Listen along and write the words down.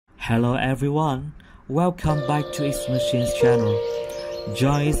Hello everyone, welcome back to X Machines channel.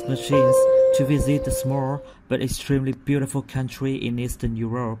 Join X Machines to visit the small but extremely beautiful country in Eastern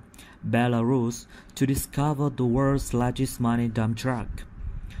Europe, Belarus, to discover the world's largest mining dump truck.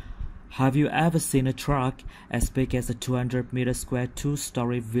 Have you ever seen a truck as big as a 200-meter square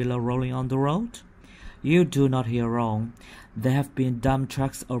two-story villa rolling on the road? You do not hear wrong. There have been dump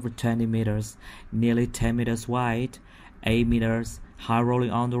trucks over 20 meters, nearly 10 meters wide, 8 meters high rolling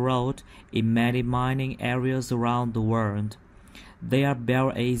on the road in many mining areas around the world. They are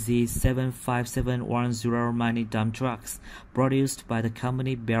BelAZ 75710 mining dump trucks produced by the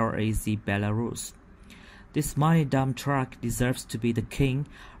company BelAZ Belarus. This mining dump truck deserves to be the king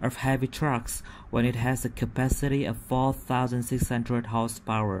of heavy trucks when it has a capacity of 4,600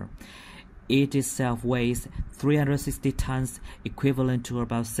 horsepower. It itself weighs 360 tons, equivalent to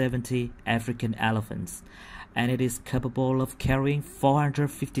about 70 African elephants, and it is capable of carrying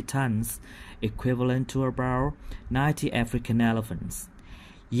 450 tons, equivalent to about 90 African elephants.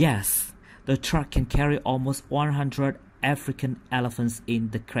 Yes, the truck can carry almost 100 African elephants in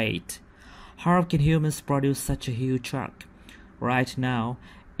the crate. How can humans produce such a huge truck? Right now,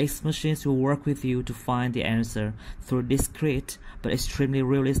 X Machines will work with you to find the answer through discreet but extremely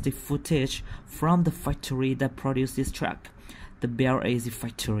realistic footage from the factory that produced this truck, the BelAZ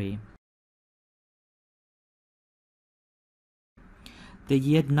factory. The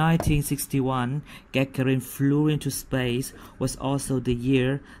year 1961, Gagarin flew into space, was also the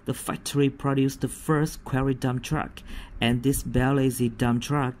year the factory produced the first quarry dump truck, and this BelAZ dump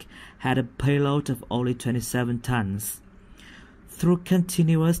truck had a payload of only 27 tons. Through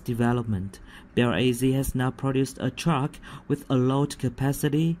continuous development, BelAZ has now produced a truck with a load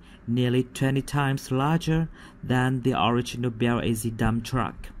capacity nearly 20 times larger than the original BelAZ dump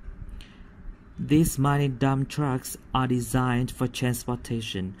truck. These mining dump trucks are designed for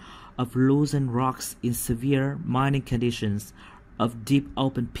transportation of loosened rocks in severe mining conditions, of deep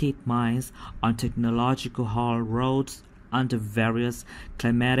open pit mines on technological haul roads under various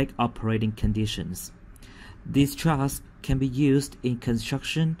climatic operating conditions. These trucks can be used in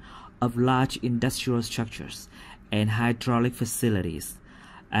construction of large industrial structures and hydraulic facilities,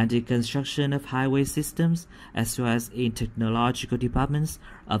 and in construction of highway systems, as well as in technological departments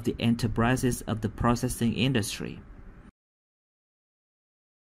of the enterprises of the processing industry.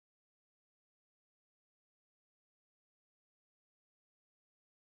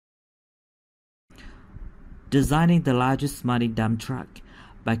 Designing the largest mining dump truck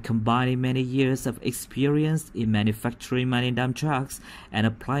by combining many years of experience in manufacturing mining dump trucks and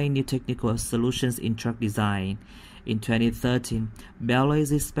applying new technical solutions in truck design. In 2013,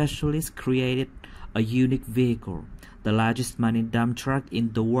 BelAZ specialists created a unique vehicle, the largest mining dump truck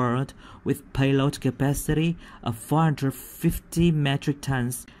in the world, with payload capacity of 450 metric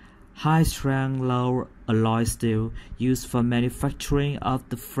tons, high-strength low alloy steel used for manufacturing of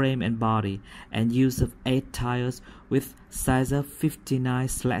the frame and body, and use of 8 tires with sizer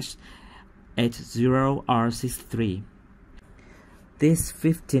 59/80R63. This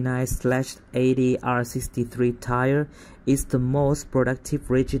 59/80R63 tire is the most productive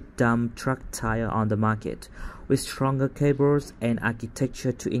rigid dump truck tire on the market, with stronger cables and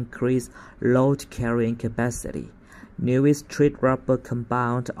architecture to increase load carrying capacity. Newest treat rubber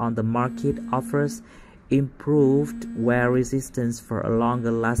compound on the market offers improved wear resistance for a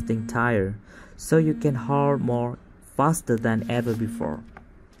longer lasting tire, so you can haul more faster than ever before.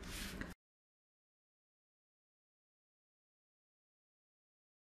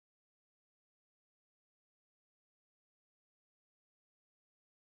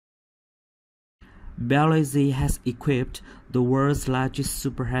 BelAZ has equipped the world's largest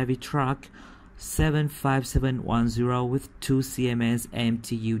super heavy truck 75710 with 2 Siemens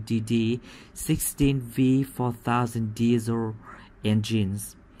MTU-DD 16V4000 diesel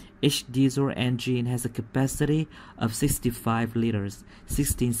engines. Each diesel engine has a capacity of 65 liters,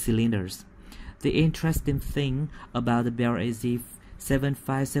 16 cylinders. The interesting thing about the BelAZ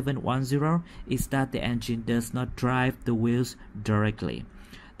 75710 is that the engine does not drive the wheels directly.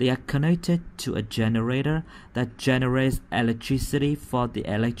 They are connected to a generator that generates electricity for the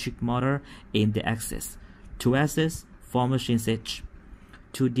electric motor in the axis. 2 axes for machines each.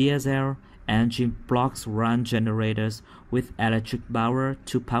 2 diesel engine blocks run generators with electric power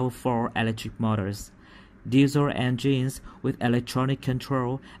to power 4 electric motors. Diesel engines with electronic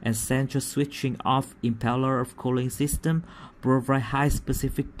control and central switching off impeller of cooling system provide high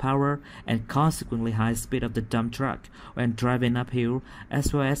specific power and consequently high speed of the dump truck when driving uphill,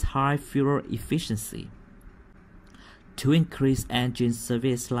 as well as high fuel efficiency. To increase engine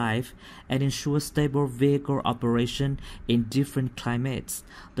service life and ensure stable vehicle operation in different climates,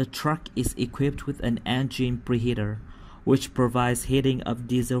 the truck is equipped with an engine preheater, which provides heating of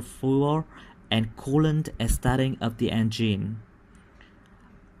diesel fuel and coolant and starting of the engine.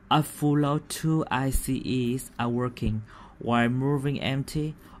 At full load, 2 ICEs are working, while moving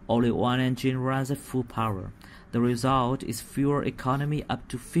empty, only one engine runs at full power. The result is fuel economy up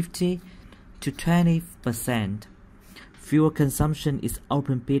to 50 to 20%. Fuel consumption in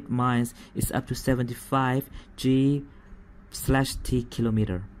open pit mines is up to 75 G/T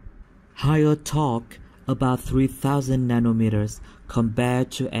km. Higher torque, about 3000 nanometers,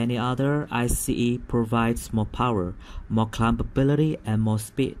 compared to any other ICE, provides more power, more climbability, and more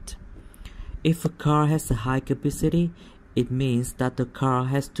speed. If a car has a high capacity, it means that the car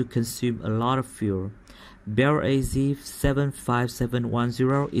has to consume a lot of fuel. BelAZ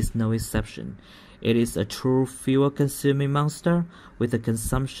 75710 is no exception. It is a true fuel-consuming monster with a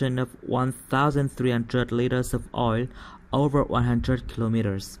consumption of 1,300 liters of oil over 100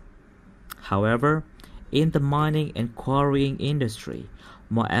 kilometers. However, in the mining and quarrying industry,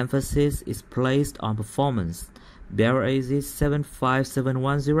 more emphasis is placed on performance. BelAZ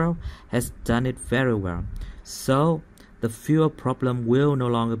 75710 has done it very well, so the fuel problem will no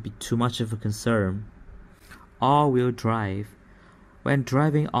longer be too much of a concern. All-wheel drive. When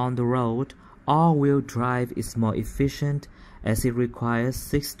driving on the road, all-wheel drive is more efficient as it requires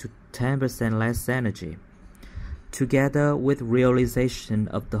 6 to 10% less energy. Together with realization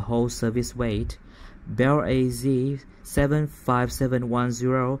of the whole service weight, BelAZ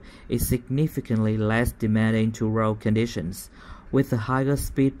 75710 is significantly less demanding to road conditions, with a higher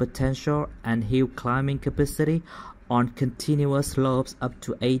speed potential and hill climbing capacity on continuous slopes up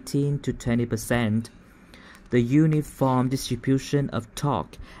to 18 to 20%. The uniform distribution of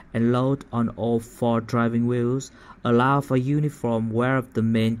torque and load on all 4 driving wheels allow for uniform wear of the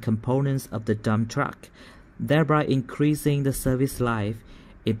main components of the dump truck, thereby increasing the service life,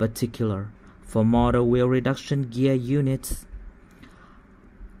 in particular for motor wheel reduction gear units.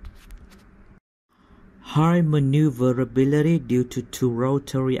 High maneuverability due to 2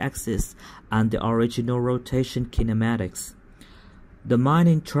 rotary axes and the original rotation kinematics. The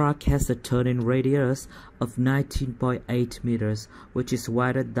mining truck has a turning radius of 19.8 meters, which is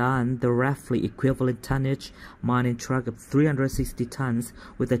wider than the roughly equivalent tonnage mining truck of 360 tons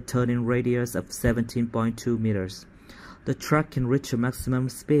with a turning radius of 17.2 meters. The truck can reach a maximum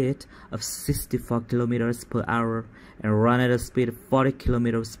speed of 64 km per hour and run at a speed of 40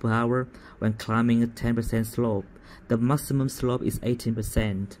 km per hour when climbing a 10% slope. The maximum slope is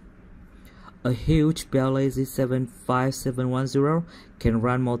 18%. A huge BelAZ 75710 can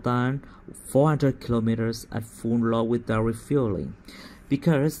run more than 400 km at full load without refueling,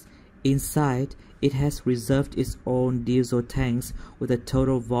 because inside it has reserved its own diesel tanks with a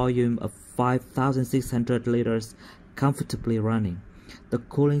total volume of 5,600 liters comfortably running. The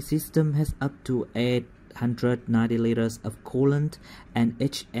cooling system has up to 890 liters of coolant, and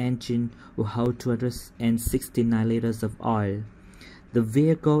each engine will hold 269 liters of oil. The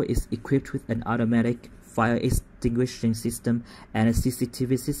vehicle is equipped with an automatic fire extinguishing system and a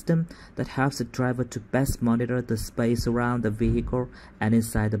CCTV system that helps the driver to best monitor the space around the vehicle and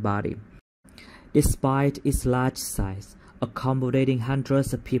inside the body. Despite its large size, accommodating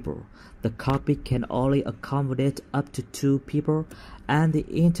hundreds of people, the cockpit can only accommodate up to 2 people, and the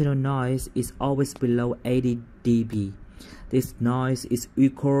internal noise is always below 80 dB. This noise is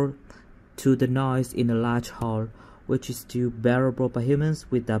equal to the noise in a large hall, which is still bearable by humans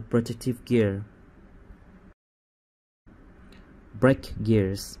without protective gear. Brake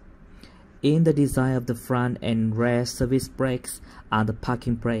gears. In the design of the front and rear service brakes and the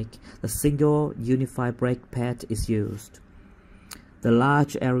parking brake, the single unified brake pad is used. The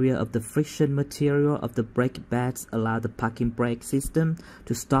large area of the friction material of the brake pads allow the parking brake system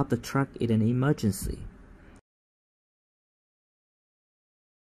to stop the truck in an emergency.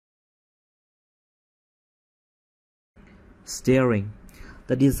 Steering.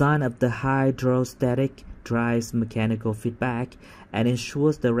 The design of the hydrostatic drives mechanical feedback and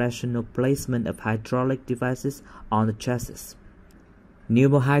ensures the rational placement of hydraulic devices on the chassis.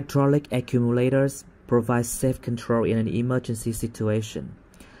 Pneumohydraulic accumulators provide safe control in an emergency situation.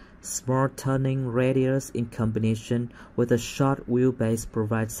 Small turning radius in combination with a short wheelbase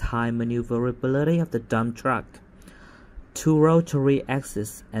provides high maneuverability of the dump truck. 2 rotary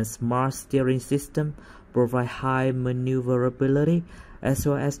axes and smart steering system provide high maneuverability as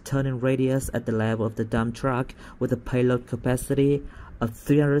well as turning radius at the level of the dump truck with a payload capacity of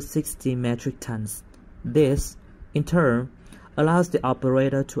 360 metric tons. This, in turn, allows the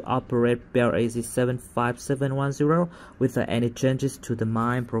operator to operate BelAZ 75710 without any changes to the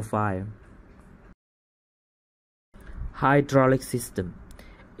mine profile. Hydraulic system.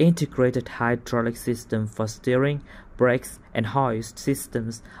 Integrated hydraulic system for steering, brakes, and hoist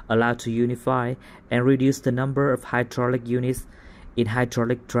systems allow to unify and reduce the number of hydraulic units in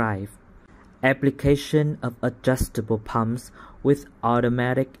hydraulic drive. Application of adjustable pumps with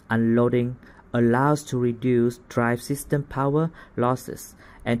automatic unloading allows to reduce drive system power losses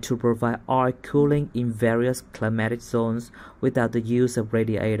and to provide oil cooling in various climatic zones without the use of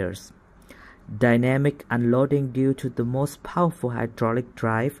radiators. Dynamic unloading due to the most powerful hydraulic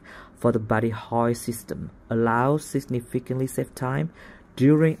drive for the body hoist system allows significantly save time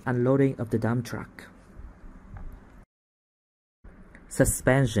during unloading of the dump truck.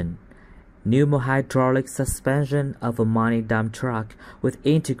 Suspension. Pneumohydraulic suspension of a mining dump truck with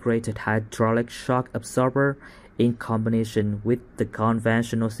integrated hydraulic shock absorber in combination with the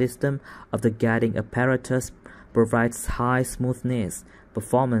conventional system of the guiding apparatus provides high smoothness,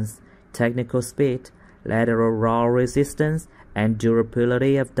 performance, technical speed, lateral roll resistance, and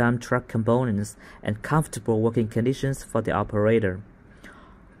durability of dump truck components and comfortable working conditions for the operator.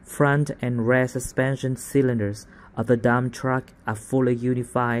 Front and rear suspension cylinders of the dump truck are fully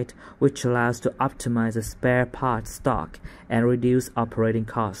unified, which allows to optimize the spare parts stock and reduce operating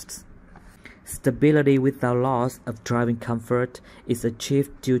costs. Stability without loss of driving comfort is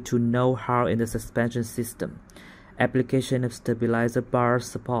achieved due to know-how in the suspension system. Application of stabilizer bar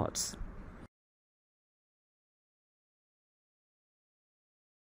supports.